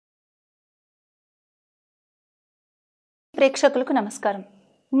ప్రేక్షకులకు నమస్కారం.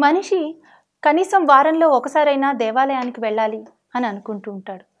 మనిషి కనీసం వారంలో ఒకసారైనా దేవాలయానికి వెళ్ళాలి అని అనుకుంటూ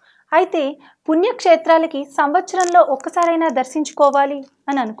ఉంటాడు. అయితే పుణ్యక్షేత్రాలకి సంవత్సరంలో ఒక్కసారైనా దర్శించుకోవాలి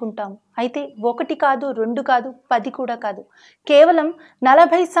అని అనుకుంటాము. అయితే 1 కాదు, 2 కాదు, 10 కూడా కాదు, కేవలం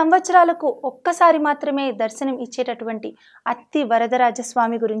 40 సంవత్సరాలకు ఒక్కసారి మాత్రమే దర్శనం ఇచ్చేటటువంటి అత్తి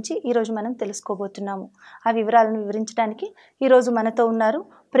వరదరాజస్వామి గురించి ఈరోజు మనం తెలుసుకోబోతున్నాము. ఆ వివరాలను వివరించడానికి ఈరోజు మనతో ఉన్నారు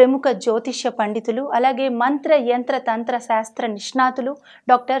ప్రముఖ జ్యోతిష్య పండితులు, అలాగే మంత్ర యంత్ర తంత్ర శాస్త్ర నిష్ణాతులు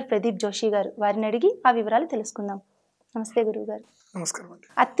డాక్టర్ ప్రదీప్ జోషి గారు. వారిని అడిగి ఆ వివరాలు తెలుసుకుందాం. నమస్తే గురువు గారు. నమస్కారం అండి.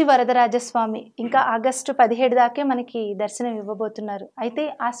 అత్తి వరదరాజస్వామి ఇంకా ఆగస్టు 17 దాకే మనకి దర్శనం ఇవ్వబోతున్నారు. అయితే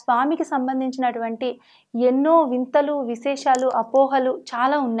ఆ స్వామికి సంబంధించినటువంటి ఎన్నో వింతలు, విశేషాలు, అపోహలు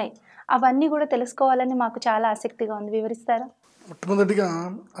చాలా ఉన్నాయి. అవన్నీ కూడా తెలుసుకోవాలని మాకు చాలా ఆసక్తిగా ఉంది. వివరిస్తారా? మొట్టమొదటిగా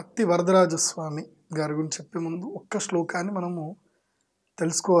అత్తి వరదరాజస్వామి గారి గురించి చెప్పే ముందు ఒక్క శ్లోకాన్ని మనము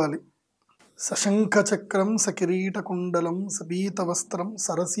తెలుసుకోవాలి. సశంఖ చక్రం సకిరీట కుండలం సపీత వస్త్రం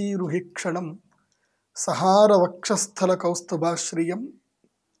సరసీరుహిక్షణం సహార వక్షస్థల కౌస్తుభాశ్రియం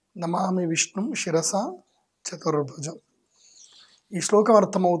నమామి విష్ణుం శిరస చతుర్భుజం. ఈ శ్లోకం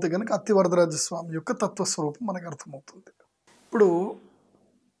అర్థమవుతే కనుక అత్తి వరదరాజస్వామి యొక్క తత్వస్వరూపం మనకు అర్థమవుతుంది. ఇప్పుడు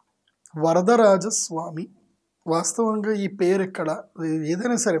వరదరాజస్వామి వాస్తవంగా ఈ పేరు ఎక్కడ,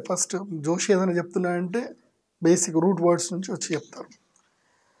 ఏదైనా సరే ఫస్ట్ జోషి ఏదైనా చెప్తున్నాడంటే బేసిక్ రూట్ వర్డ్స్ నుంచి వచ్చి చెప్తారు.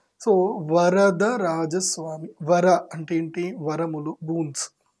 సో వరదరాజస్వామి, వర అంటే ఏంటి? వరములు, బూన్స్.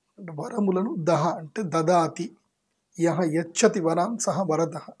 వరములను దహ అంటే దదాతి, యహ యచ్చతి వరాన్ సహ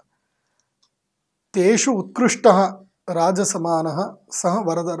వరదః, తేషు ఉత్కృష్టః రాజసమానః సహ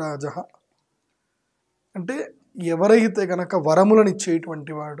వరదరాజః. అంటే ఎవరైతే గనక వరములను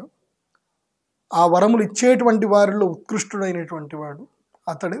ఇచ్చేటువంటి వాడు, ఆ వరములు ఇచ్చేటువంటి వారిలో ఉత్కృష్టుడైనటువంటి వాడు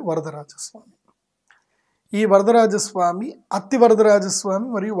అతడే వరదరాజస్వామి. ఈ వరదరాజస్వామి అత్తి వరదరాజస్వామి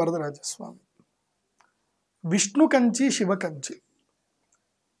మరియు వరదరాజస్వామి విష్ణు కంచి, శివ కంచి.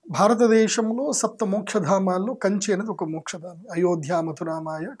 భారతదేశంలో 7 మోక్షధామాల్లో కంచి అనేది ఒక మోక్షధామం. అయోధ్య,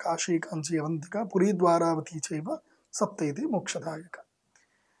 మథురామాయ, కాశీ, కాంచి, అవంతిక, పురీ, ద్వారావతి చైవ సప్తైతి మోక్షదాయక.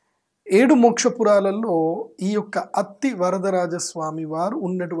 7 మోక్షపురాలలో ఈ యొక్క అత్తి వరదరాజస్వామి వారు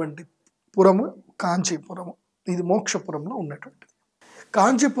ఉన్నటువంటి పురము కాంచీపురము. ఇది మోక్షపురంలో ఉన్నటువంటిది.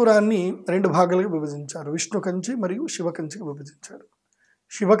 కాంచీపురాన్ని 2 భాగాలుగా విభజించారు. విష్ణు కంచి మరియు శివ కంచిగా విభజించారు.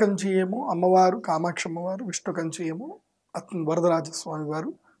 శివ కంచి ఏమో అమ్మవారు కామాక్షి అమ్మవారు, విష్ణు కంచి ఏమో వరదరాజస్వామి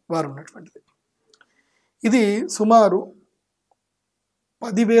వారు ఉన్నటువంటిది. ఇది సుమారు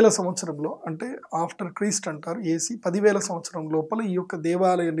 10,000 సంవత్సరంలో, అంటే ఆఫ్టర్ క్రీస్ట్ అంటారు, ఏసీ 10,000 సంవత్సరం లోపల ఈ యొక్క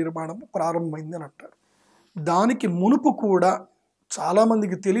దేవాలయ నిర్మాణం ప్రారంభమైంది అని అంటారు. దానికి మునుపు కూడా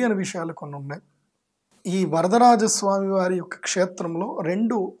చాలామందికి తెలియని విషయాలు కొన్ని ఉన్నాయి. ఈ వరదరాజస్వామి వారి యొక్క క్షేత్రంలో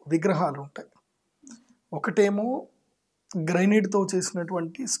 2 విగ్రహాలు ఉంటాయి. ఒకటేమో గ్రైనైట్తో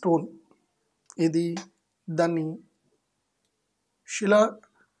చేసినటువంటి స్టోన్, ఇది దాన్ని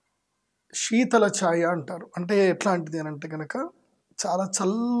శీతల ఛాయ అంటారు. అంటే ఎట్లాంటిది అని అంటే కనుక చాలా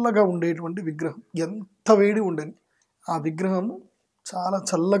చల్లగా ఉండేటువంటి విగ్రహం. ఎంత వేడి ఉండని ఆ విగ్రహము చాలా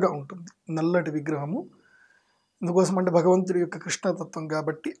చల్లగా ఉంటుంది, నల్లటి విగ్రహము. అందుకోసం అంటే భగవంతుడి యొక్క కృష్ణతత్వం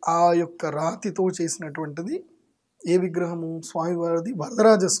కాబట్టి ఆ యొక్క రాతితో చేసినటువంటిది ఏ విగ్రహము? స్వామివారిది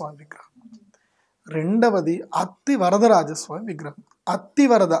వరదరాజస్వామి విగ్రహం. రెండవది అత్తి వరదరాజస్వామి విగ్రహం. అత్తి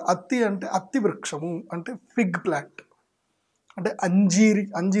వరద, అత్తి అంటే అత్తి వృక్షము, అంటే ఫిగ్ ప్లాంట్, అంటే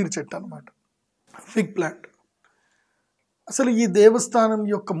అంజీరి చెట్టు అన్నమాట, ఫిగ్ ప్లాంట్. అసలు ఈ దేవస్థానం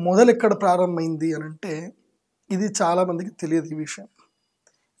యొక్క మొదలు ఎక్కడ ప్రారంభమైంది అని అంటే ఇది చాలామందికి తెలియదు ఈ విషయం.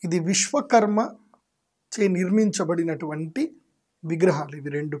 ఇది విశ్వకర్మ చే నిర్మించబడినటువంటి విగ్రహాలు ఇవి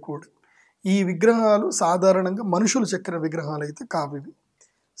 2 కూడా. ఈ విగ్రహాలు సాధారణంగా మనుషులు చెక్కిన విగ్రహాలు అయితే కావు. ఇవి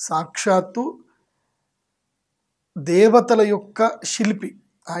సాక్షాత్తు దేవతల యొక్క శిల్పి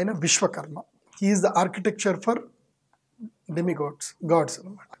ఆయన Vishwakarma. He's the architecture for God's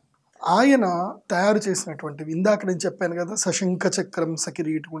అనమాట. ఆయన తయారు చేసినటువంటివి ఇందాక నేను చెప్పాను కదా, సశంఖ చక్రం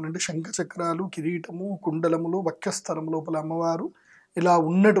సకిరీటం అంటే శంఖ చక్రాలు, కిరీటము, కుండలములు, వక్షస్థలం లోపల అమ్మవారు, ఇలా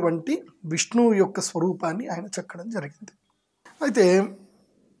ఉన్నటువంటి విష్ణువు యొక్క స్వరూపాన్ని ఆయన చెక్కడం జరిగింది. అయితే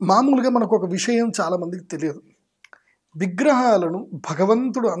మామూలుగా మనకు ఒక విషయం చాలామందికి తెలియదు. విగ్రహాలను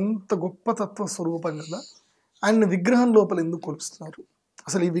భగవంతుడు అంత గొప్ప తత్వ స్వరూపం కదా, ఆయన విగ్రహం లోపల ఎందుకు కొలుస్తున్నారు?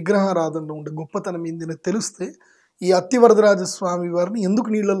 అసలు ఈ విగ్రహారాధనలో ఉండే గొప్పతనం ఏందని తెలిస్తే ఈ అత్తి వరదరాజస్వామి వారిని ఎందుకు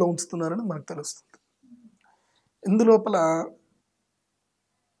నీళ్ళల్లో ఉంచుతున్నారని మనకు తెలుస్తుంది. ఇందులోపల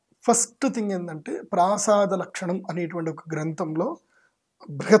ఫస్ట్ థింగ్ ఏంటంటే ప్రాసాద లక్షణం అనేటువంటి ఒక గ్రంథంలో,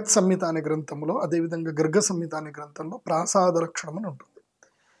 బృహత్ సంహిత అనే గ్రంథంలో, అదేవిధంగా గర్గ సంహిత అనే గ్రంథంలో ప్రాసాద లక్షణం అని ఉంటుంది.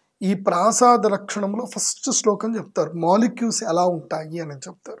 ఈ ప్రాసాద లక్షణంలో ఫస్ట్ శ్లోకం చెప్తారు, మాలిక్యూల్స్ ఎలా ఉంటాయి అని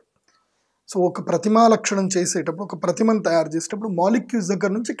చెప్తారు. సో ఒక ప్రతిమా లక్షణం చేసేటప్పుడు, ఒక ప్రతిమను తయారు చేసేటప్పుడు మాలిక్యూల్స్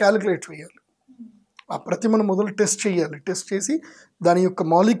దగ్గర నుంచి క్యాలిక్యులేట్ చేయాలి. ఆ ప్రతిమను మొదలు టెస్ట్ చేయాలి. టెస్ట్ చేసి దాని యొక్క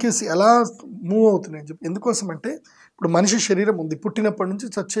మాలిక్యూల్స్ ఎలా మూవ్ అవుతున్నాయని చెప్పి. ఎందుకోసం అంటే ఇప్పుడు మనిషి శరీరం ఉంది, పుట్టినప్పటి నుంచి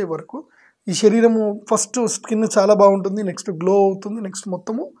చచ్చే వరకు ఈ శరీరము ఫస్ట్ స్కిన్ చాలా బాగుంటుంది, నెక్స్ట్ గ్లో అవుతుంది, నెక్స్ట్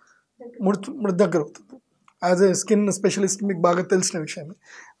మొత్తము దగ్గర అవుతుంది. యాజ్ ఏ స్కిన్ స్పెషలిస్ట్ మీకు బాగా తెలిసిన విషయమే.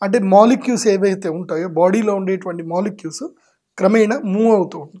 అంటే మాలిక్యూల్స్ ఏవైతే ఉంటాయో బాడీలో ఉండేటువంటి మాలిక్యూల్స్ క్రమేణా మూవ్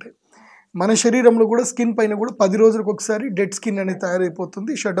అవుతూ ఉంటాయి. మన శరీరంలో కూడా స్కిన్ పైన కూడా 10 రోజులకు ఒకసారి డెడ్ స్కిన్ అనేది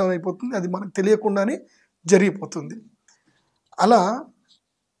తయారైపోతుంది, షట్ డౌన్ అయిపోతుంది. అది మనకు తెలియకుండానే జరిగిపోతుంది. అలా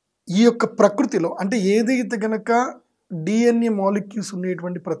ఈ యొక్క ప్రకృతిలో అంటే ఏదైతే గనక డిఎన్ఏ మాలిక్యూల్స్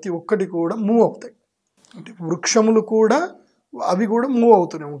ఉండేటువంటి ప్రతి ఒక్కటి కూడా మూవ్ అవుతాయి. అంటే వృక్షములు కూడా అవి కూడా మూవ్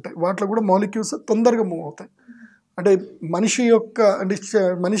అవుతూనే ఉంటాయి. వాటిలో కూడా మాలిక్యూల్స్ తొందరగా మూవ్ అవుతాయి. అంటే మనిషి యొక్క అంటే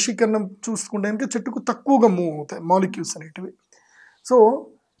మనిషి కన్నా చూసుకుంటే కనుక చెట్టుకు తక్కువగా మూవ్ అవుతాయి మాలిక్యూల్స్ అనేటివి. సో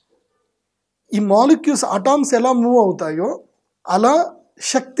ఈ మాలిక్యూల్స్ అటామ్స్ ఎలా మూవ్ అవుతాయో అలా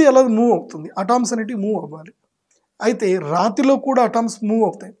శక్తి అలా మూవ్ అవుతుంది. అటామ్స్ అనేటివి మూవ్ అవ్వాలి. అయితే రాతిలో కూడా అటామ్స్ మూవ్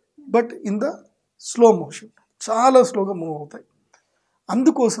అవుతాయి, but in the slow motion, చాలా స్లోగా మూవ్ అవుతాయి.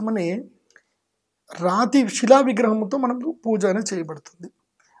 అందుకోసమనే రాతి శిలా విగ్రహంతో మనకు పూజ అనేది చేయబడుతుంది.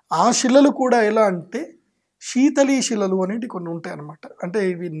 ఆ శిలలు కూడా ఎలా అంటే శీతలీ శిలలు అనేవి కొన్ని ఉంటాయి అన్నమాట. అంటే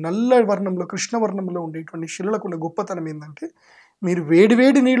ఇవి నల్ల వర్ణంలో కృష్ణవర్ణంలో ఉండేటువంటి శిలలకు ఉన్న గొప్పతనం ఏంటంటే మీరు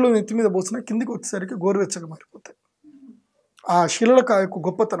వేడి నీళ్ళు నెత్తి మీద పోసినా కిందికి వచ్చేసరికి గోరువెచ్చగా మారిపోతాయి. ఆ శిలలకు ఆ యొక్క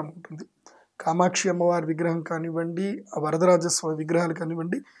గొప్పతనం ఉంటుంది. కామాక్షి అమ్మవారి విగ్రహం కానివ్వండి, ఆ వరదరాజస్వామి విగ్రహాలు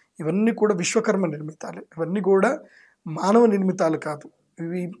కానివ్వండి, ఇవన్నీ కూడా విశ్వకర్మ నిర్మితాలే. ఇవన్నీ కూడా మానవ నిర్మితాలు కాదు.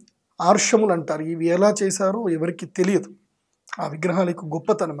 ఇవి ఆర్షములు అంటారు. ఇవి ఎలా చేశారో ఎవరికి తెలియదు. ఆ విగ్రహాలకు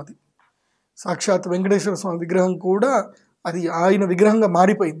గొప్పతనం అది. సాక్షాత్ వెంకటేశ్వర స్వామి విగ్రహం కూడా అది ఆయన విగ్రహంగా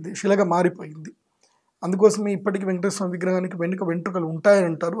మారిపోయింది, శిలగా మారిపోయింది. అందుకోసమే ఇప్పటికీ వెంకటేశ్వర స్వామి విగ్రహానికి వెనుక వెంట్రుకలు ఉంటాయని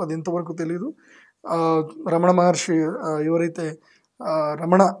అంటారు. అది ఎంతవరకు తెలియదు. రమణ మహర్షి ఎవరైతే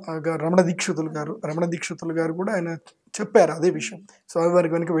రమణ దీక్షితులు గారు కూడా ఆయన చెప్పారు అదే విషయం.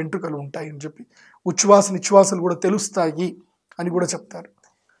 స్వామివారికి వెనుక వెంట్రుకలు ఉంటాయని చెప్పి, ఉచ్ఛ్వాస నిశ్వాసాలు కూడా తెలుస్తాయి అని కూడా చెప్తారు.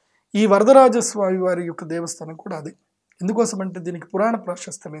 ఈ వరదరాజస్వామి వారి యొక్క దేవస్థానం కూడా అదే. ఎందుకోసమంటే దీనికి పురాణ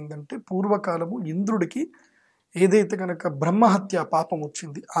ప్రాశస్త్యం ఏంటంటే పూర్వకాలము ఇంద్రుడికి ఏదైతే కనుక బ్రహ్మహత్య పాపం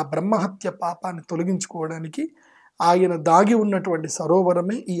వచ్చింది, ఆ బ్రహ్మహత్య పాపాన్ని తొలగించుకోవడానికి ఆయన దాగి ఉన్నటువంటి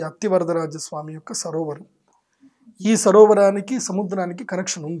సరోవరమే ఈ అత్తివరదరాజస్వామి యొక్క సరోవరం. ఈ సరోవరానికి సముద్రానికి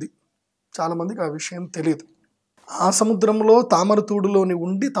కనెక్షన్ ఉంది. చాలామందికి ఆ విషయం తెలియదు. ఆ సముద్రంలో తామరతూడులోని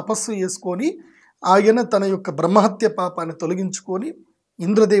ఉండి తపస్సు చేసుకొని ఆయన తన యొక్క బ్రహ్మహత్య పాపాన్ని తొలగించుకొని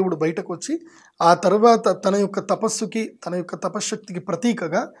ఇంద్రదేవుడు బయటకు వచ్చి ఆ తర్వాత తన యొక్క తపస్సుకి తన యొక్క తపశ్శక్తికి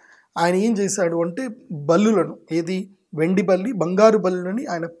ప్రతీకగా ఆయన ఏం చేశాడు అంటే బల్లులను, ఏది వెండి బల్లి బంగారు బల్లులని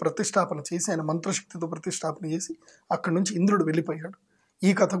ఆయన ప్రతిష్టాపన చేసి ఆయన మంత్రశక్తితో ప్రతిష్టాపన చేసి అక్కడి నుంచి ఇంద్రుడు వెళ్ళిపోయాడు.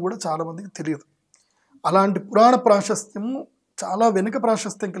 ఈ కథ కూడా చాలామందికి తెలియదు. అలాంటి పురాణ ప్రాశస్త్యము చాలా వెనుక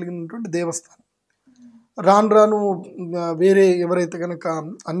ప్రాశస్త్యం కలిగినటువంటి దేవస్థానం. రాను వేరే ఎవరైతే కనుక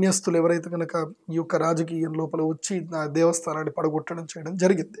అన్యస్తులు ఎవరైతే కనుక ఈ యొక్క రాజకీయం లోపల వచ్చి ఆ దేవస్థానాన్ని పడగొట్టడం చేయడం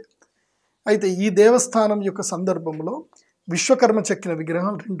జరిగింది. అయితే ఈ దేవస్థానం యొక్క సందర్భంలో విశ్వకర్మ చెక్కిన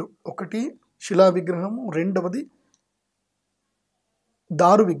విగ్రహాలు 2, ఒకటి శిలా విగ్రహము, రెండవది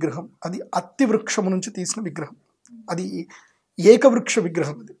దారు విగ్రహం. అది అత్తి వృక్షము నుంచి తీసిన విగ్రహం. అది ఏకవృక్ష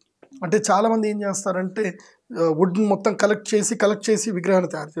విగ్రహం. అది అంటే చాలామంది ఏం చేస్తారంటే వుడ్ మొత్తం కలెక్ట్ చేసి విగ్రహాన్ని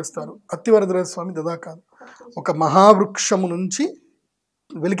తయారు చేస్తారు. అత్తివరదరాజ స్వామి దదా కాదు, ఒక మహావృక్షము నుంచి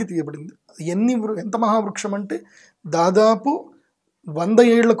వెలికి తీయబడింది. ఎంత మహావృక్షం అంటే దాదాపు 100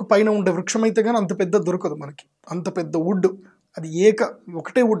 ఏళ్లకు పైన ఉండే వృక్షం అయితే కానీ అంత పెద్ద దొరకదు మనకి. అంత పెద్ద వుడ్. అది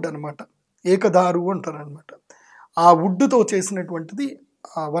ఒకటే వుడ్ అనమాట, ఏకదారు అంటారు అనమాట. ఆ వుడ్తో చేసినటువంటిది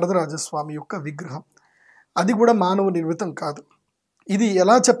ఆ వరదరాజస్వామి యొక్క విగ్రహం. అది కూడా మానవ నిర్మితం కాదు. ఇది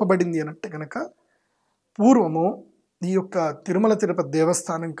ఎలా చెప్పబడింది అనంటే కనుక పూర్వము ఈ యొక్క తిరుమల తిరుపతి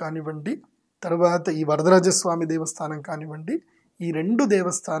దేవస్థానం కానివ్వండి, తర్వాత ఈ వరదరాజస్వామి దేవస్థానం కానివ్వండి, ఈ 2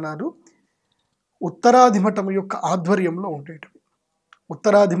 దేవస్థానాలు ఉత్తరాధిమఠం యొక్క ఆధ్వర్యంలో ఉండేటివి.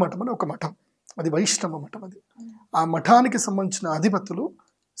 ఉత్తరాధిమఠం అని ఒక మఠం, అది వైష్ణవ మఠం. అది ఆ మఠానికి సంబంధించిన అధిపతులు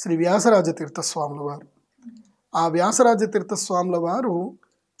శ్రీ వ్యాసరాజతీర్థ స్వాముల వారు. ఆ వ్యాసరాజతీర్థ స్వాముల వారు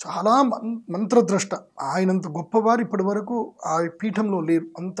చాలా మంత్రద్రష్ట. ఆయనంత గొప్పవారు ఇప్పటి వరకు ఆ పీఠంలో లేరు.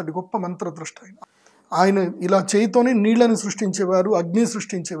 అంతటి గొప్ప మంత్రద్రష్ట ఆయన. ఇలా చేయితోనే నీళ్లను సృష్టించేవారు, అగ్ని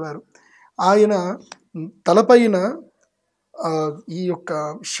సృష్టించేవారు. ఆయన తలపైన ఈ యొక్క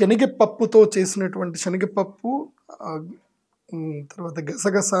శనగపప్పుతో చేసినటువంటి శనగపప్పు, తర్వాత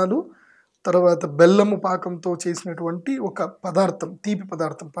గసగసాలు, తర్వాత బెల్లము పాకంతో చేసినటువంటి ఒక పదార్థం, తీపి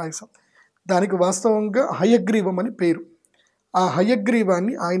పదార్థం, పాయసం. దానికి వాస్తవంగా హయగ్రీవం అని పేరు. ఆ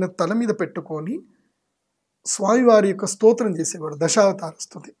హయగ్రీవాన్ని ఆయన తల మీద పెట్టుకొని స్వామివారి యొక్క స్తోత్రం చేసేవాడు, దశావతార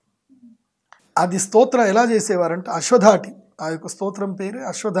స్తుతి. అది స్తోత్రం ఎలా చేసేవారంటే అశ్వధాటి. ఆ యొక్క స్తోత్రం పేరే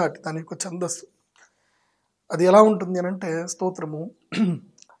అశ్వధాటి, దాని యొక్క ఛందస్సు. అది ఎలా ఉంటుంది అని అంటే స్తోత్రము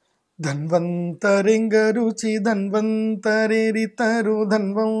ధన్వంతరింగరుచి ధన్వంతరేరితరు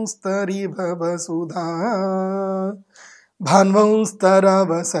ధన్వంస్తరి భవసుధా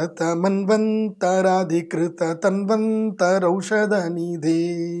భాన్వంస్తరవసత మన్వంతరాధికృత తన్వంతరౌషధ నిధే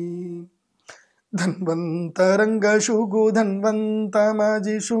ధన్వంతరంగశుగు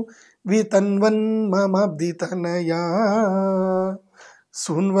ధన్వంతమాజిషు వితన్వన్మమబ్దితనయా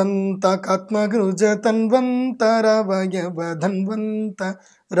సున్వంతకాత్మగృజ తన్వంతరవయవ ధన్వంత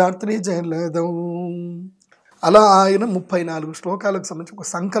రాత్రి జలదౌ. అలా ఆయన 34 శ్లోకాలకు సంబంధించి ఒక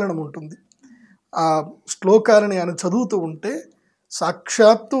సంకలనం ఉంటుంది. ఆ శ్లోకాలని ఆయన చదువుతూ ఉంటే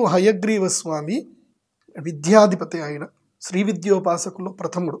సాక్షాత్తు హయగ్రీవ స్వామి విద్యాధిపతి, ఆయన శ్రీ విద్యోపాసకుల్లో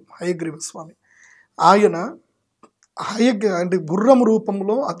ప్రథముడు హయగ్రీవ స్వామి. ఆయన అంటే గుర్రము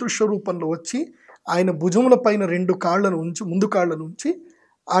రూపంలో అదృశ్య రూపంలో వచ్చి ఆయన భుజముల పైన 2 కాళ్లను ఉంచి, ముందు కాళ్లను ఉంచి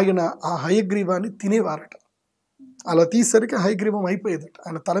ఆయన ఆ హయగ్రీవాన్ని తినేవారట. అలా తీసరికి హయగ్రీవం అయిపోయేదట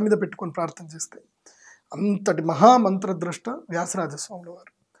ఆయన తల మీద పెట్టుకొని ప్రార్థన చేస్తే. అంతటి మహామంత్రద్రష్ట వ్యాసరాజస్వాముల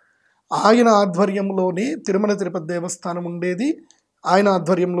వారు. ఆయన ఆధ్వర్యంలోనే తిరుమల తిరుపతి దేవస్థానం ఉండేది, ఆయన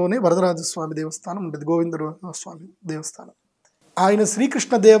ఆధ్వర్యంలోనే వరదరాజస్వామి దేవస్థానం ఉండేది, గోవిందస్వామి దేవస్థానం. ఆయన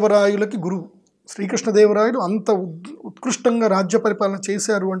శ్రీకృష్ణదేవరాయులకి గురువు. శ్రీకృష్ణదేవరాయలు అంత ఉత్కృష్టంగా రాజ్య పరిపాలన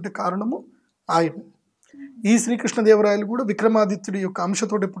చేశారు అంటే కారణము ఆయన. ఈ శ్రీకృష్ణదేవరాయలు కూడా విక్రమాదిత్యుడి యొక్క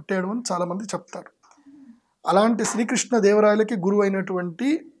అంశతోటి పుట్టాడు అని చాలామంది చెప్తారు. అలాంటి శ్రీకృష్ణదేవరాయలకి గురువు అయినటువంటి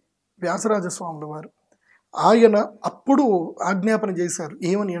వ్యాసరాజస్వాముల వారు ఆయన అప్పుడు ఆజ్ఞాపన చేశారు.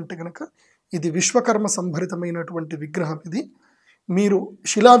 ఏమని అంటే కనుక, ఇది విశ్వకర్మ సంభరితమైనటువంటి విగ్రహం, ఇది మీరు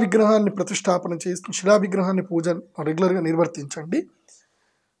శిలా విగ్రహాన్ని ప్రతిష్టాపన చేసి శిలా విగ్రహాన్ని పూజ రెగ్యులర్గా నిర్వర్తించండి.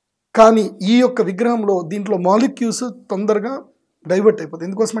 కానీ ఈ యొక్క విగ్రహంలో దీంట్లో మాలిక్యూల్స్ తొందరగా డైవర్ట్ అయిపోతాయి.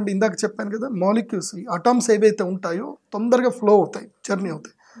 ఎందుకోసం అంటే ఇందాక చెప్పాను కదా, మాలిక్యూల్స్ అటామ్స్ ఏవైతే ఉంటాయో తొందరగా ఫ్లో అవుతాయి, జర్నీ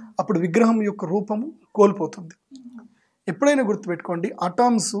అవుతాయి. అప్పుడు విగ్రహం యొక్క రూపము కోల్పోతుంది. ఎప్పుడైనా గుర్తుపెట్టుకోండి,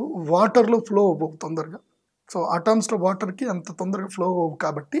 అటామ్స్ వాటర్లో ఫ్లో అవ్వవు తొందరగా. సో అటామ్స్లో వాటర్కి అంత తొందరగా ఫ్లో అవ్వవు.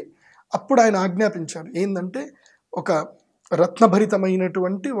 కాబట్టి అప్పుడు ఆయన ఆజ్ఞాపించారు ఏంటంటే, ఒక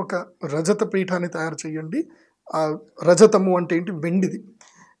రత్నభరితమైనటువంటి ఒక రజత పీఠాన్ని తయారు చేయండి. ఆ రజతము అంటే ఏంటి?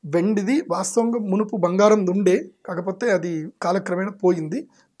 వెండిది వాస్తవంగా మునుపు బంగారం ఉండే, కాకపోతే అది కాలక్రమేణా పోయింది,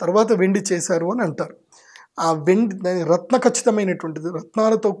 తర్వాత వెండి చేశారు అని అంటారు. ఆ వెండి రత్న ఖచ్చితమైనటువంటిది,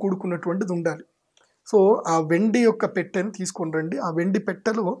 రత్నాలతో కూడుకున్నటువంటిది ఉండాలి. సో ఆ వెండి యొక్క పెట్టెని తీసుకొని రండి. ఆ వెండి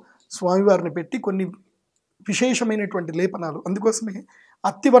పెట్టెలో స్వామివారిని పెట్టి కొన్ని విశేషమైనటువంటి లేపనాలు, అందుకోసమే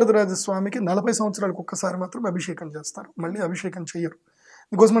అత్తివరదరాజస్వామికి 40 సంవత్సరాలకు ఒక్కసారి మాత్రం అభిషేకం చేస్తారు, మళ్ళీ అభిషేకం చేయరు.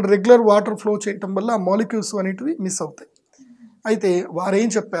 అందుకోసం అంటే రెగ్యులర్ వాటర్ ఫ్లో చేయటం వల్ల ఆ మాలిక్యూల్స్ అనేటివి మిస్ అవుతాయి. అయితే వారు ఏం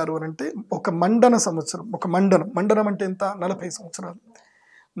చెప్పారు అని అంటే, ఒక మండన సంవత్సరం, ఒక మండనం అంటే ఎంత? 40 సంవత్సరాలు.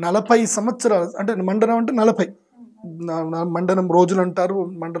 40 సంవత్సరాలు అంటే మండనం అంటే 40, మండనం రోజులు అంటారు,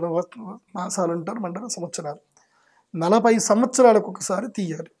 మండన మాసాలు అంటారు, మండన సంవత్సరాలు. 40 సంవత్సరాలకు ఒకసారి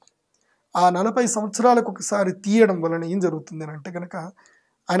తీయాలి. ఆ 40 సంవత్సరాలకు ఒకసారి తీయడం వలన ఏం జరుగుతుంది అని అంటే కనుక,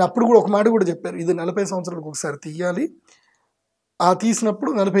 ఆయన అప్పుడు కూడా ఒక మాట కూడా చెప్పారు, ఇది 40 సంవత్సరాలకు ఒకసారి తీయాలి. ఆ తీసినప్పుడు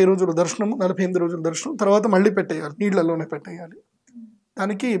 40 రోజుల దర్శనము, 48 రోజుల దర్శనం, తర్వాత మళ్ళీ పెట్టేయాలి, నీళ్ళల్లోనే పెట్టేయాలి.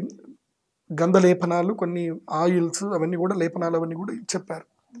 దానికి గంధలేపనాలు, కొన్ని ఆయిల్స్, అవన్నీ కూడా లేపనాలు అవన్నీ కూడా చెప్పారు.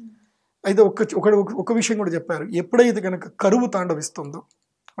 అయితే ఒక విషయం కూడా చెప్పారు, ఎప్పుడైతే కనుక కరువు తాండవిస్తుందో,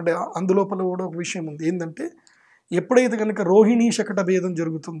 అంటే అందులోపల కూడా ఒక విషయం ఉంది ఏంటంటే, ఎప్పుడైతే కనుక రోహిణీ శకట భేదం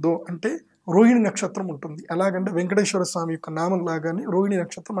జరుగుతుందో, అంటే రోహిణి నక్షత్రం ఉంటుంది. ఎలాగంటే వెంకటేశ్వర స్వామి యొక్క నామం లాగానే రోహిణి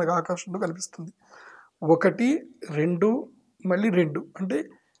నక్షత్రం మనకు ఆకాశంలో కనిపిస్తుంది. 1, 2 మళ్ళీ 2 అంటే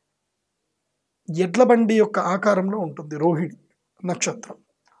ఎడ్ల బండి యొక్క ఆకారంలో ఉంటుంది రోహిణి నక్షత్రం.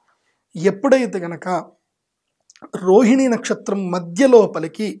 ఎప్పుడైతే గనక రోహిణి నక్షత్రం మధ్య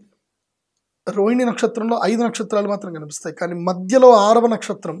లోపలికి, రోహిణి నక్షత్రంలో 5 నక్షత్రాలు మాత్రం కనిపిస్తాయి, కానీ మధ్యలో 6వ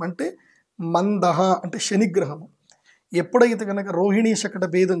నక్షత్రం అంటే మందహ అంటే శనిగ్రహము. ఎప్పుడైతే కనుక రోహిణీ శకట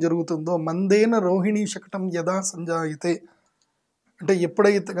భేదం జరుగుతుందో, మందేన రోహిణీ శకటం యదా సంజాయితే, అంటే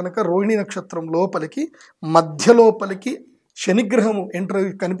ఎప్పుడైతే కనుక రోహిణి నక్షత్రం లోపలికి మధ్య లోపలికి శనిగ్రహము ఎంటర్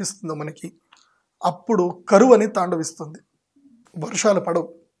కనిపిస్తుందో మనకి, అప్పుడు కరువు అని తాండవిస్తుంది. వర్షాలు పడవు,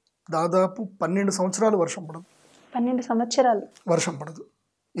 దాదాపు 12 సంవత్సరాలు వర్షం పడదు. 12 సంవత్సరాలు వర్షం పడదు.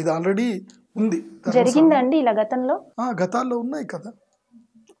 ఇది ఆల్రెడీ ఉంది, జరిగిందండి ఇలా గతంలో, గతాల్లో ఉన్నాయి కదా,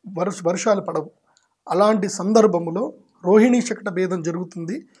 వర్షాలు పడవు. అలాంటి సందర్భములో రోహిణీ శకట భేదం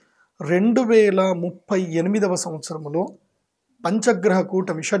జరుగుతుంది. 2038వ సంవత్సరములో పంచగ్రహ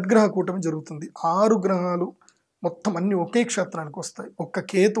కూటమి, షడ్గ్రహ కూటమి జరుగుతుంది. 6 గ్రహాలు మొత్తం అన్ని ఒకే క్షేత్రానికి వస్తాయి, ఒక్క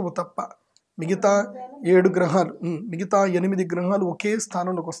కేతువు తప్ప. మిగతా 7 గ్రహాలు, మిగతా 8 గ్రహాలు ఒకే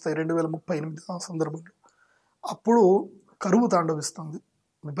స్థానంలోకి వస్తాయి 2038 సందర్భంలో. అప్పుడు కరువు తాండవిస్తుంది,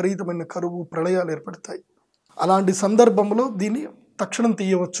 విపరీతమైన కరువు, ప్రళయాలు ఏర్పడతాయి. అలాంటి సందర్భంలో దీన్ని తక్షణం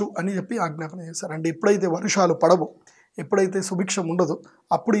తీయవచ్చు అని చెప్పి ఆజ్ఞాపన చేశారు. అంటే ఎప్పుడైతే వర్షాలు పడవో, ఎప్పుడైతే సుభిక్షం ఉండదో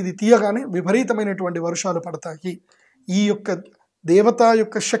అప్పుడు ఇది తీయగానే విపరీతమైనటువంటి వర్షాలు పడతాయి. ఈ యొక్క దేవత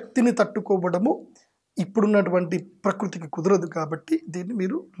యొక్క శక్తిని తట్టుకోవడము ఇప్పుడున్నటువంటి ప్రకృతికి కుదరదు కాబట్టి దీన్ని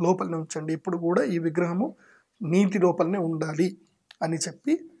మీరు లోపలనే ఉంచండి, ఎప్పుడు కూడా ఈ విగ్రహము నీటి లోపలనే ఉండాలి అని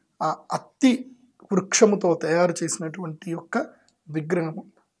చెప్పి ఆ అత్తి వృక్షముతో తయారు చేసినటువంటి యొక్క విగ్రహము,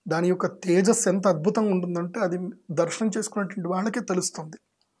 దాని యొక్క తేజస్సు ఎంత అద్భుతంగా ఉంటుందంటే అది దర్శనం చేసుకున్నటువంటి వాళ్ళకే తెలుస్తుంది.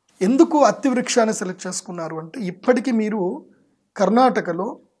 ఎందుకు అత్తి వృక్షాన్ని సెలెక్ట్ చేసుకున్నారు అంటే, ఇప్పటికీ మీరు కర్ణాటకలో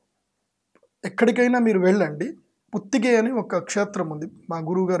ఎక్కడికైనా మీరు వెళ్ళండి, పుత్తిగే అని ఒక క్షేత్రం ఉంది, మా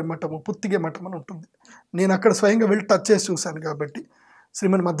గురువుగారి మఠము పుత్తిగే మఠం అని ఉంటుంది. నేను అక్కడ స్వయంగా వెళ్ళి టచ్ చేసి చూశాను కాబట్టి,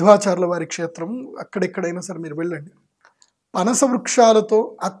 శ్రీమన్ మధ్వాచార్యుల వారి క్షేత్రం, అక్కడెక్కడైనా సరే మీరు వెళ్ళండి. పనస వృక్షాలతో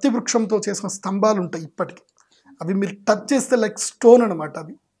అత్తి వృక్షంతో చేసిన స్తంభాలు ఉంటాయి ఇప్పటికీ. అవి మీరు టచ్ చేస్తే లైక్ స్టోన్ అనమాట,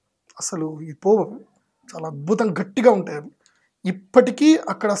 అవి అసలు ఈ పోవవి, చాలా అద్భుతం గట్టిగా ఉంటాయి అవి. ఇప్పటికీ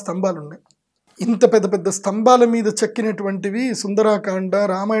అక్కడ స్తంభాలు ఉన్నాయి. ఇంత పెద్ద పెద్ద స్తంభాల మీద చెక్కినటువంటివి సుందరాకాండ,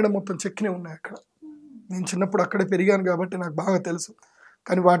 రామాయణం మొత్తం చెక్కినే ఉన్నాయి అక్కడ. నేను చిన్నప్పుడు అక్కడే పెరిగాను కాబట్టి నాకు బాగా తెలుసు.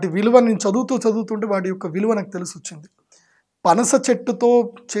 కానీ వాటి విలువ నేను చదువుతుంటే వాటి యొక్క విలువ నాకు తెలిసి వచ్చింది. పనస చెట్టుతో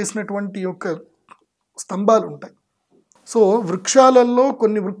చేసినటువంటి యొక్క స్తంభాలు ఉంటాయి. సో వృక్షాలలో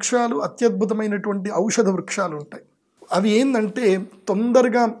కొన్ని వృక్షాలు అత్యద్భుతమైనటువంటి ఔషధ వృక్షాలు ఉంటాయి. అవి ఏంటంటే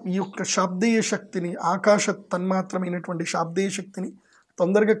తొందరగా ఈ యొక్క శాబ్దీయ శక్తిని, ఆకాశ తన్మాత్రమైనటువంటి శాబ్దీయ శక్తిని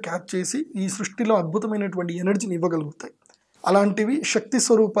తొందరగా క్యాచ్ చేసి ఈ సృష్టిలో అద్భుతమైనటువంటి ఎనర్జీని ఇవ్వగలుగుతాయి. అలాంటివి శక్తి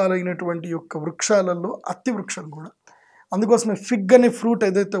స్వరూపాలైనటువంటి యొక్క వృక్షాలలో అత్తి వృక్షం కూడా. అందుకోసమే ఫిగ్ అనే ఫ్రూట్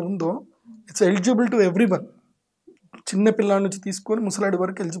ఏదైతే ఉందో ఇట్స్ ఎలిజిబుల్ టు ఎవ్రీవన్, చిన్నపిల్లాడి నుంచి తీసుకొని ముసలాడి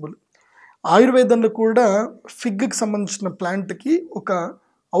వరకు ఎలిజిబుల్. ఆయుర్వేదంలో కూడా ఫిగ్కి సంబంధించిన ప్లాంట్కి ఒక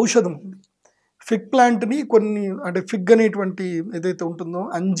ఔషధం ఉంది. ఫిగ్ ప్లాంట్ని కొన్ని, అంటే ఫిగ్ అనేటువంటి ఏదైతే ఉంటుందో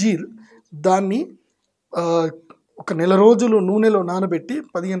అంజీర్, దాన్ని ఒక నెల రోజులు నూనెలో నానబెట్టి,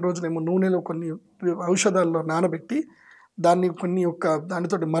 15 రోజులేమో నూనెలో కొన్ని ఔషధాల్లో నానబెట్టి దాన్ని కొన్ని యొక్క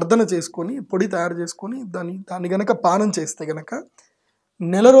దానితో మర్దన చేసుకొని పొడి తయారు చేసుకొని దాన్ని గనక పానం చేస్తే గనక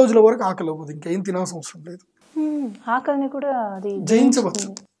నెల రోజుల వరకు ఆకలి అవ్వదు, ఇంకేం తినాల్సిన అవసరం లేదు. ఆకలిని కూడా అది జయించవచ్చు.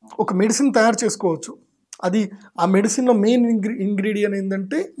 ఒక మెడిసిన్ తయారు చేసుకోవచ్చు. అది ఆ మెడిసిన్లో మెయిన్ ఇంగ్రీడియంట్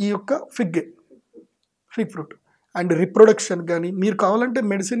ఏంటంటే ఈ యొక్క ఫిగ్ ఫ్రూట్. అండ్ రిప్రొడక్షన్ కానీ మీరు కావాలంటే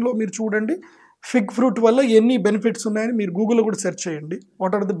మెడిసిన్లో మీరు చూడండి, ఫిగ్ ఫ్రూట్ వల్ల ఎన్ని బెనిఫిట్స్ ఉన్నాయని మీరు గూగుల్లో కూడా సెర్చ్ చేయండి.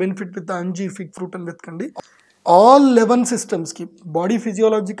 What are the benefit with అంజీర్ fig fruit అని వెతకండి. ఆల్ 11 సిస్టమ్స్కి, బాడీ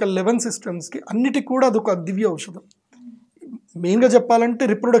ఫిజియోలాజికల్ 11 సిస్టమ్స్కి అన్నిటికి కూడా అదొక దివ్య ఔషధం. మెయిన్గా చెప్పాలంటే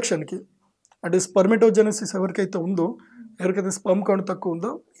రిప్రొడక్షన్కి, అంటే స్పర్మెటోజెనసిస్ ఎవరికైతే ఉందో, ఎవరికైతే స్పర్మ్ కౌంట్ తక్కువ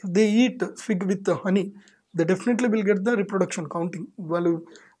ఉందో, if they eat fig with honey they definitely will get the reproduction counting. వాళ్ళు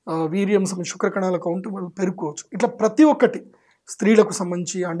వీర్యం శుక్రకణాల కౌంట్ వాళ్ళు పెరుగుకోవచ్చు. ఇట్లా ప్రతి ఒక్కటి స్త్రీలకు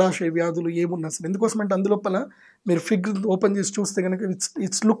సంబంధించి అండాశయ వ్యాధులు ఏమున్నా సరే. ఎందుకోసమంటే అందులోపల మీరు ఫిగ్ ఓపెన్ చేసి చూస్తే కనుక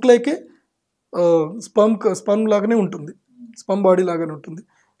it's look like A sperm లాగానే ఉంటుంది, స్పర్మ్ బాడీ లాగానే ఉంటుంది.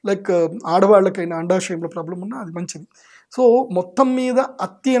 లైక్ ఆడవాళ్ళకైనా అండాశయంలో ప్రాబ్లం ఉన్నా అది మంచిది. సో మొత్తం మీద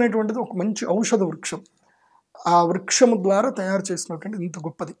అత్తి అనేటువంటిది ఒక మంచి ఔషధ వృక్షం. ఆ వృక్షము ద్వారా తయారు చేసినటువంటి ఇంత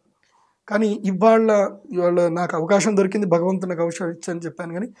గొప్పది. కానీ ఇవాళ నాకు అవకాశం దొరికింది, భగవంతుడు నాకు అవకాశం ఇచ్చని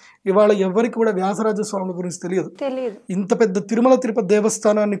చెప్పాను. కానీ ఇవాళ ఎవరికి కూడా వ్యాసరాజ స్వాముల గురించి తెలియదు. ఇంత పెద్ద తిరుమల తిరుపతి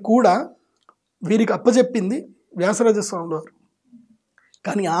దేవస్థానాన్ని కూడా వీరికి అప్పచెప్పింది వ్యాసరాజ స్వాముల వారు.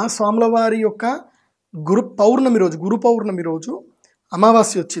 కానీ ఆ స్వాముల వారి యొక్క గురు పౌర్ణమి రోజు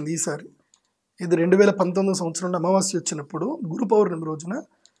అమావాస్య వచ్చింది. ఈసారి ఇది 2019 సంవత్సరంలో అమావాస్య వచ్చినప్పుడు గురు పౌర్ణమి రోజున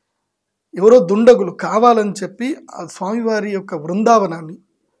ఎవరో దుండగులు కావాలని చెప్పి ఆ స్వామివారి యొక్క బృందావనాన్ని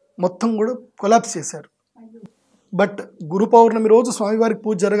మొత్తం కూడా కొలాప్స్ చేశారు. బట్ గురు పౌర్ణమి రోజు స్వామివారికి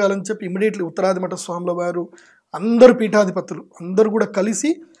పూజ జరగాలని చెప్పి ఇమీడియట్లీ ఉత్తరాది మఠ స్వాముల వారు, అందరు పీఠాధిపతులు అందరూ కూడా కలిసి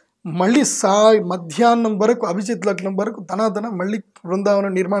మళ్ళీ మధ్యాహ్నం వరకు, అభిజిత్ లగ్నం వరకు ధనాధన మళ్ళీ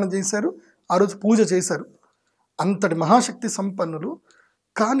బృందావనం నిర్మాణం చేశారు. ఆ రోజు పూజ చేశారు. అంతటి మహాశక్తి సంపన్నులు.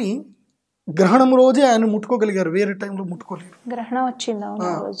 కానీ గ్రహణం రోజే ఆయన ముట్టుకోగలిగారు, వేరే టైంలో ముట్టుకోలేరు. గ్రహణం వచ్చింది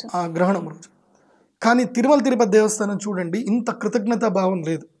ఆ గ్రహణం రోజు. కానీ తిరుమల తిరుపతి దేవస్థానం చూడండి, ఇంత కృతజ్ఞతా భావం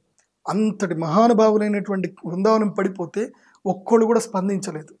లేదు. అంతటి మహానుభావులైనటువంటి బృందావనం పడిపోతే ఒక్కళ్ళు కూడా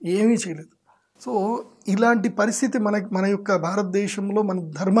స్పందించలేదు, ఏమీ చేయలేదు. సో ఇలాంటి పరిస్థితి మన యొక్క భారతదేశంలో మన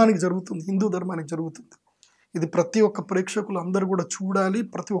ధర్మానికి జరుగుతుంది, హిందూ ధర్మానికి జరుగుతుంది. ఇది ప్రతి ఒక్క ప్రేక్షకులు అందరూ కూడా చూడాలి,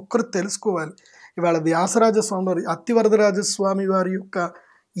 ప్రతి ఒక్కరు తెలుసుకోవాలి. ఇవాళ వ్యాసరాజ స్వామి వారి, అత్తి వరదరాజస్వామి వారి యొక్క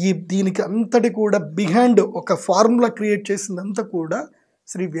దీనికి అంతటి కూడా బిహైండ్ ఒక ఫార్ములా క్రియేట్ చేసిందంతా కూడా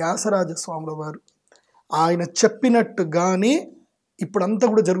శ్రీ వ్యాసరాజ స్వాముల వారు. ఆయన చెప్పినట్టుగానే ఇప్పుడంతా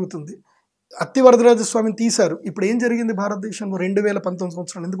కూడా జరుగుతుంది. అత్తి వరదరాజస్వామిని తీశారు. ఇప్పుడు ఏం జరిగింది భారతదేశంలో 2019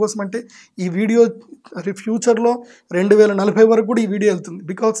 సంవత్సరం? ఎందుకోసమంటే ఈ వీడియో ఫ్యూచర్లో 2040 వరకు కూడా ఈ వీడియో వెళ్తుంది.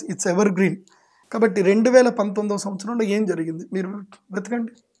 Because it's ever green. కాబట్టి 2019వ సంవత్సరంలో ఏం జరిగింది మీరు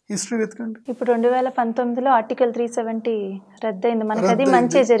వెతకండి, హిస్టరీ వెతకండి. ఇప్పుడు 2019లో ఆర్టికల్ 370 రద్దయింది, మనకి అది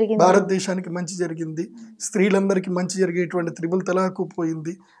మంచి జరిగింది, భారతదేశానికి మంచి జరిగింది, స్త్రీలందరికీ మంచి జరిగేటువంటి త్రిబుల్ తలాకు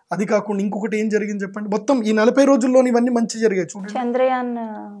పోయింది. అది కాకుండా ఇంకొకటి ఏం జరిగింది చెప్పండి, మొత్తం ఈ 40 రోజుల్లోని ఇవన్నీ మంచి జరిగాయి చూడండి.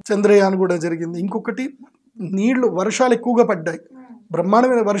 చంద్రయాన్ కూడా జరిగింది. ఇంకొకటి నీళ్లు వర్షాలు ఎక్కువగా పడ్డాయి,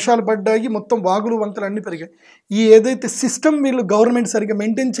 బ్రహ్మాండమైన వర్షాలు పడ్డాయి, మొత్తం వాగులు వంకలు అన్నీ పెరిగాయి. ఈ ఏదైతే సిస్టమ్ వీళ్ళు గవర్నమెంట్ సరిగ్గా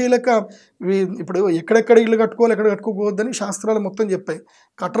మెయింటైన్ చేయలేక ఇప్పుడు ఎక్కడెక్కడ ఇల్లు కట్టుకోవాలి ఎక్కడ కట్టుకోవద్దని శాస్త్రాలు మొత్తం చెప్పాయి.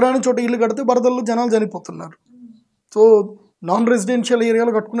 కట్టరాని చోట ఇల్లు కడితే వరదల్లో జనాలు చనిపోతున్నారు. సో నాన్ రెసిడెన్షియల్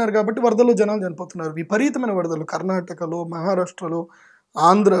ఏరియాలో కట్టుకున్నారు కాబట్టి వరదల్లో జనాలు చనిపోతున్నారు. విపరీతమైన వరదలు కర్ణాటకలో, మహారాష్ట్రలో,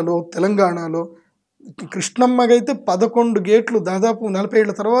 ఆంధ్రలో, తెలంగాణలో. కృష్ణమ్మకైతే 11 గేట్లు దాదాపు 40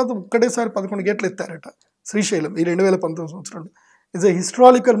 ఏళ్ల తర్వాత ఒక్కటేసారి 11 గేట్లు ఎత్తారట శ్రీశైలం ఈ 2019 సంవత్సరంలో. It's a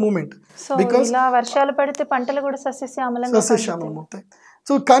historical moment because వర్షాలు పడితే పంటలు కూడా సస్యశ్యామలం అవుతాయి.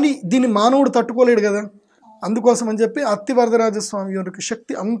 సో కానీ దీన్ని మానవుడు తట్టుకోలేడు కదా, అందుకోసం అని చెప్పి అత్తి వరదరాజస్వామి యొక్క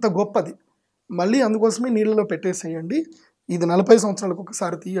శక్తి అంత గొప్పది. మళ్ళీ అందుకోసమే నీళ్ళలో పెట్టేసేయండి, ఇది 40 సంవత్సరాలకు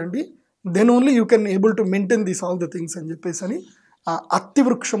ఒకసారి తీయండి, then only you can able to maintain this all the things అని చెప్పేసి అని ఆ అత్తి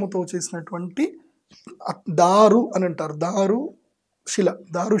వృక్షముతో చేసినటువంటి దారు అని అంటారు,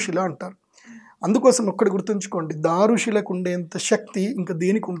 దారుశిల అంటారు. అందుకోసం ఒక్కటి గుర్తుంచుకోండి, దారుశిలకు ఉండేంత శక్తి ఇంకా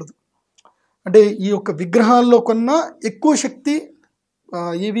దేనికి ఉండదు. అంటే ఈ యొక్క విగ్రహాల్లో కన్నా ఎక్కువ శక్తి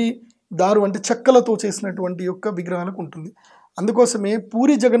ఇవి దారు అంటే చెక్కలతో చేసినటువంటి యొక్క విగ్రహాలకు ఉంటుంది. అందుకోసమే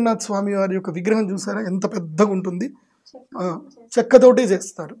పూరి జగన్నాథ్ స్వామి వారి యొక్క విగ్రహం చూసారా ఎంత పెద్దగా ఉంటుంది, చెక్కతోటే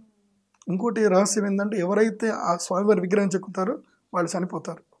చేస్తారు. ఇంకోటి రహస్యం ఏంటంటే ఎవరైతే ఆ స్వామివారి విగ్రహం చెక్కుతారో వాళ్ళు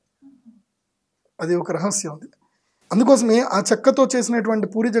చనిపోతారు, అది ఒక రహస్యం అది. అందుకోసమే ఆ చెక్కతో చేసినటువంటి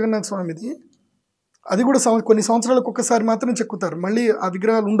పూరి జగన్నాథ స్వామిది అది కూడా కొన్ని సంవత్సరాలకు ఒక్కసారి మాత్రం చెక్కుతారు, మళ్ళీ ఆ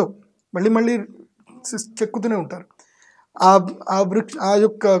విగ్రహాలు ఉండవు, మళ్ళీ చెక్కుతూనే ఉంటారు. ఆ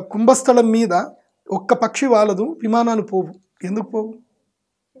యొక్క కుంభస్థలం మీద ఒక్క పక్షి వాలదు, విమానాలు పోవు. ఎందుకు పోవు?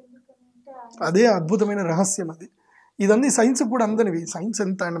 అదే అద్భుతమైన రహస్యం అది. ఇదన్నీ సైన్స్ కూడా అందనివి. సైన్స్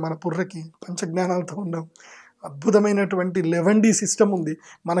ఎంత అండి మన పుర్రకి, పంచజ్ఞానాలతో ఉన్నాం. అద్భుతమైనటువంటి 11D సిస్టమ్ ఉంది.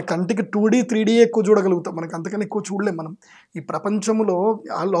 మన కంటికి 2D 3D ఎక్కువ చూడగలుగుతాం, మనకు అంతకన్నా ఎక్కువ చూడలేం మనం. ఈ ప్రపంచంలో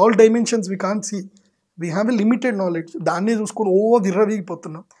all dimensions we can't see, we have a limited knowledge. దాన్నే చూసుకొని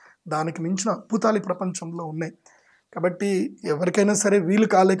విర్రవీగిపోతున్నాం. దానికి మించిన అద్భుతాలు ఈ ప్రపంచంలో ఉన్నాయి. కాబట్టి ఎవరికైనా సరే వీలు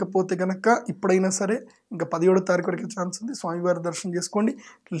కాలేకపోతే కనుక ఇప్పుడైనా సరే ఇంకా 17వ తారీఖు వరకు ఛాన్స్ ఉంది, స్వామివారి దర్శనం చేసుకోండి.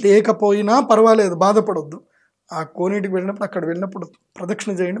 లేకపోయినా పర్వాలేదు, బాధపడొద్దు. ఆ కోనేటికి వెళ్ళినప్పుడు అక్కడ వెళ్ళినప్పుడు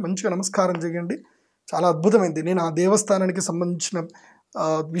ప్రదక్షిణ చేయండి, మంచిగా నమస్కారం చేయండి. చాలా అద్భుతమైంది. నేను ఆ దేవస్థానానికి సంబంధించిన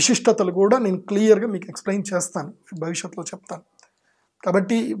విశిష్టతలు కూడా నేను క్లియర్గా మీకు ఎక్స్ప్లెయిన్ చేస్తాను, భవిష్యత్తులో చెప్తాను.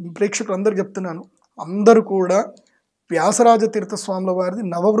 కాబట్టి ప్రేక్షకులందరూ చెప్తున్నాను, అందరూ కూడా వ్యాసరాజ తీర్థ స్వాముల వారిది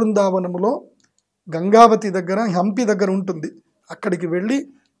నవవృందావనములో గంగావతి దగ్గర హంపి దగ్గర ఉంటుంది. అక్కడికి వెళ్ళి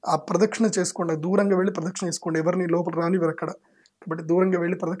ఆ ప్రదక్షిణ చేసుకోండి, దూరంగా వెళ్ళి ప్రదక్షిణ చేసుకోండి. ఎవరిని లోపల రానివ్వరు అక్కడ. కాబట్టి దూరంగా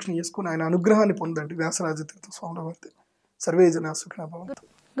వెళ్ళి ప్రదక్షిణ చేసుకుని ఆయన అనుగ్రహాన్ని పొందండి వ్యాసరాజ తీర్థ స్వాముల వారిది. సర్వే జనా సుఖినో భవంతు.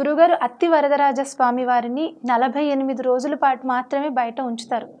 గురుగారు, అత్తి వరదరాజ స్వామి వారిని 48 రోజుల పాటు మాత్రమే బయట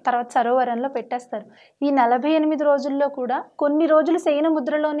ఉంచుతారు, తర్వాత సరోవరంలో పెట్టేస్తారు. ఈ 48 రోజుల్లో కూడా కొన్ని రోజులు శయన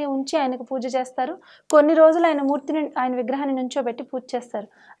ముద్రలోనే ఉంచి ఆయనకు పూజ చేస్తారు, కొన్ని రోజులు ఆయన విగ్రహాన్ని నుంచోబెట్టి పూజ చేస్తారు.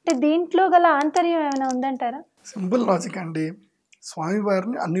 అంటే దీంట్లో గల ఆంతర్యం ఏమైనా ఉందంటారా? సింపుల్ లాజిక్ అండి.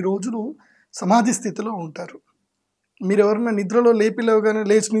 స్వామివారిని అన్ని రోజులు సమాధి స్థితిలో ఉంటారు. మీరు ఎవరైనా నిద్రలో లేపిలేవగానే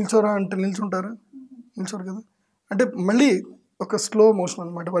లేచి నిల్చోరా అంటే నిల్చుంటారా? నిల్చోరు కదా. అంటే మళ్ళీ ఒక స్లో మోషన్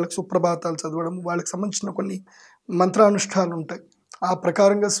అనమాట. వాళ్ళకి సుప్రభాతాలు చదవడం, వాళ్ళకి సంబంధించిన కొన్ని మంత్రానుష్ఠానాలు ఉంటాయి. ఆ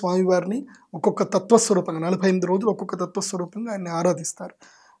ప్రకారంగా స్వామివారిని ఒక్కొక్క తత్వస్వరూపంగా 48 రోజులు ఒక్కొక్క తత్వస్వరూపంగా ఆయన్ని ఆరాధిస్తారు.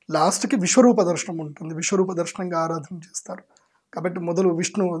 లాస్ట్కి విశ్వరూప దర్శనం ఉంటుంది, విశ్వరూప దర్శనంగా ఆరాధన చేస్తారు. కాబట్టి మొదలు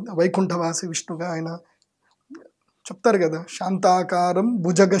విష్ణు వైకుంఠవాసి విష్ణుగా ఆయన చెప్తారు కదా, శాంతాకారం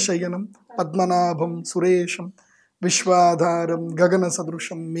భుజగశయనం పద్మనాభం సురేశం విశ్వాధారం గగన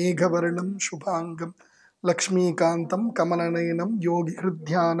సదృశం మేఘవర్ణం శుభాంగం లక్ష్మీకాంతం కమలనయనం యోగి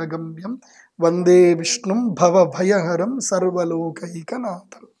హృద్యానగమ్యం వందే విష్ణుం భవభయహరం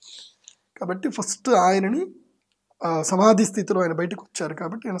సర్వలోకైకనాథం. కాబట్టి ఫస్ట్ ఆయనని సమాధి స్థితిలో ఆయన బయటకు వచ్చారు.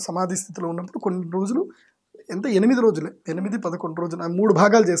 కాబట్టి ఆయన సమాధి స్థితిలో ఉన్నప్పుడు కొన్ని రోజులు 8 రోజులే, 8-11 రోజులు 3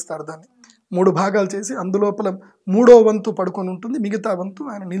 భాగాలు చేస్తారు. దాన్ని 3 భాగాలు చేసి అందులోపల 3వ వంతు పడుకొని ఉంటుంది, మిగతా వంతు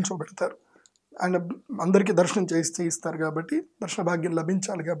ఆయన నిల్చోబెడతారు. ఆయన అందరికీ దర్శనం చేయిస్తారు కాబట్టి, దర్శన భాగ్యం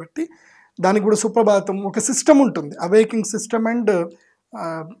లభించాలి కాబట్టి దానికి కూడా సుప్రభాతం ఒక సిస్టమ్ ఉంటుంది. అవేకింగ్ సిస్టమ్ అండ్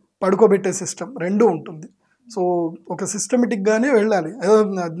పడుకోబెట్టే సిస్టమ్ రెండూ ఉంటుంది. సో ఒక సిస్టమేటిక్గానే వెళ్ళాలి.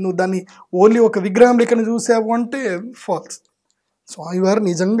 నువ్వు దాన్ని ఓన్లీ ఒక విగ్రహం లెక్కన చూసావు అంటే ఫాల్స్. స్వామివారు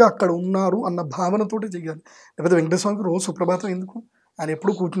నిజంగా అక్కడ ఉన్నారు అన్న భావనతోటి చేయాలి. లేకపోతే వెంకటేశ్వర స్వామికి రోజు సుప్రభాతం ఎందుకు? ఆయన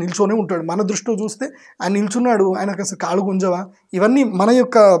ఎప్పుడు నిల్చొనే ఉంటాడు. మన దృష్టిలో చూస్తే ఆయన నిల్చున్నాడు, ఆయనకు అసలు కాళ్ళు గుంజవా, ఇవన్నీ మన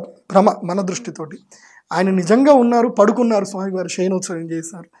యొక్క భ్రమ, మన దృష్టితోటి. ఆయన నిజంగా ఉన్నారు, పడుకున్నారు, స్వామివారు శయనోత్సవం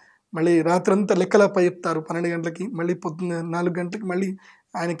చేశారు. మళ్ళీ రాత్రంతా లెక్కలపై చెప్తారు 12 గంటలకి, మళ్ళీ పొద్దున్న 4 గంటలకి మళ్ళీ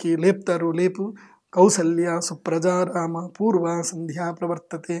ఆయనకి లేపుతారు. లేపు కౌసల్య సుప్రజా రామ పూర్వ సంధ్యా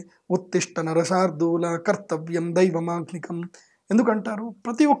ప్రవర్తతే ఉత్తిష్ట నరశార్దూల కర్తవ్యం దైవమాగ్నికం ఎందుకంటారు?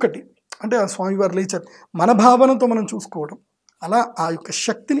 ప్రతి ఒక్కటి అంటే ఆ స్వామివారు లేచారు, మన భావనతో మనం చూసుకోవడం, అలా ఆ యొక్క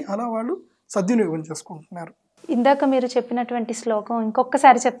శక్తిని అలా వాళ్ళు సద్వినియోగం చేసుకుంటున్నారు. ఇందాక మీరు చెప్పినటువంటి శ్లోకం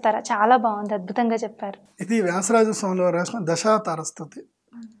ఇంకొకసారి చెప్తారా? చాలా బాగుంది, అద్భుతంగా చెప్పారు. ఇది వ్యాసరాజ స్వామి వారు రాసిన దశాతారస్తుతి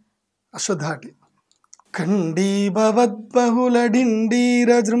అశ్వధాటి. ఖండీ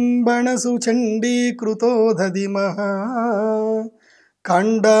భవద్బహుళడిండీరజృంభణసు చండీకృతోదధి మహా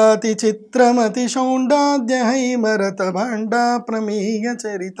ఖండాతి చిత్రమతి శౌండాద్యహైమరత భాండా ప్రమేయ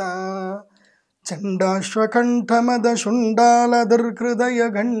చరిత చండాశ్వకంఠమద శుండాల దుర్హృదయ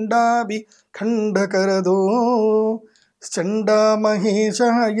గండాభి ఖండకరదో చండా మహేశ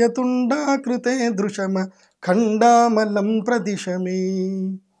యతుండా కృతే దృశమ ఖండామలం ప్రదిశమే.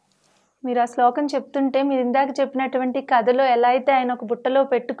 మీరు ఆ శ్లోకం చెప్తుంటే మీరు ఇందాక చెప్పినటువంటి కథలో ఎలా అయితే ఆయన ఒక బుట్టలో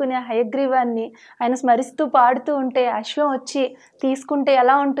పెట్టుకుని ఆ హయగ్రీవాన్ని ఆయన స్మరిస్తూ పాడుతూ ఉంటే అశ్వం వచ్చి తీసుకుంటే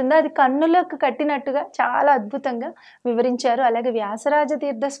ఎలా ఉంటుందో అది కన్నులకు కట్టినట్టుగా చాలా అద్భుతంగా వివరించారు. అలాగే వ్యాసరాజ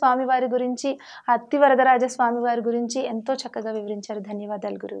తీర్థ స్వామి వారి గురించి, అత్తి వరదరాజ స్వామి వారి గురించి ఎంతో చక్కగా వివరించారు.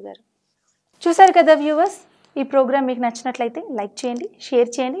 ధన్యవాదాలు గురువుగారు. చూశారు కదా వ్యూవర్స్, ఈ ప్రోగ్రామ్ మీకు నచ్చినట్లయితే లైక్ చేయండి, షేర్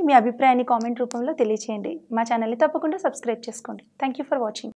చేయండి, మీ అభిప్రాయాన్ని కామెంట్ రూపంలో తెలియచేయండి. మా ఛానల్ని తప్పకుండా సబ్స్క్రైబ్ చేసుకోండి. Thank you for watching.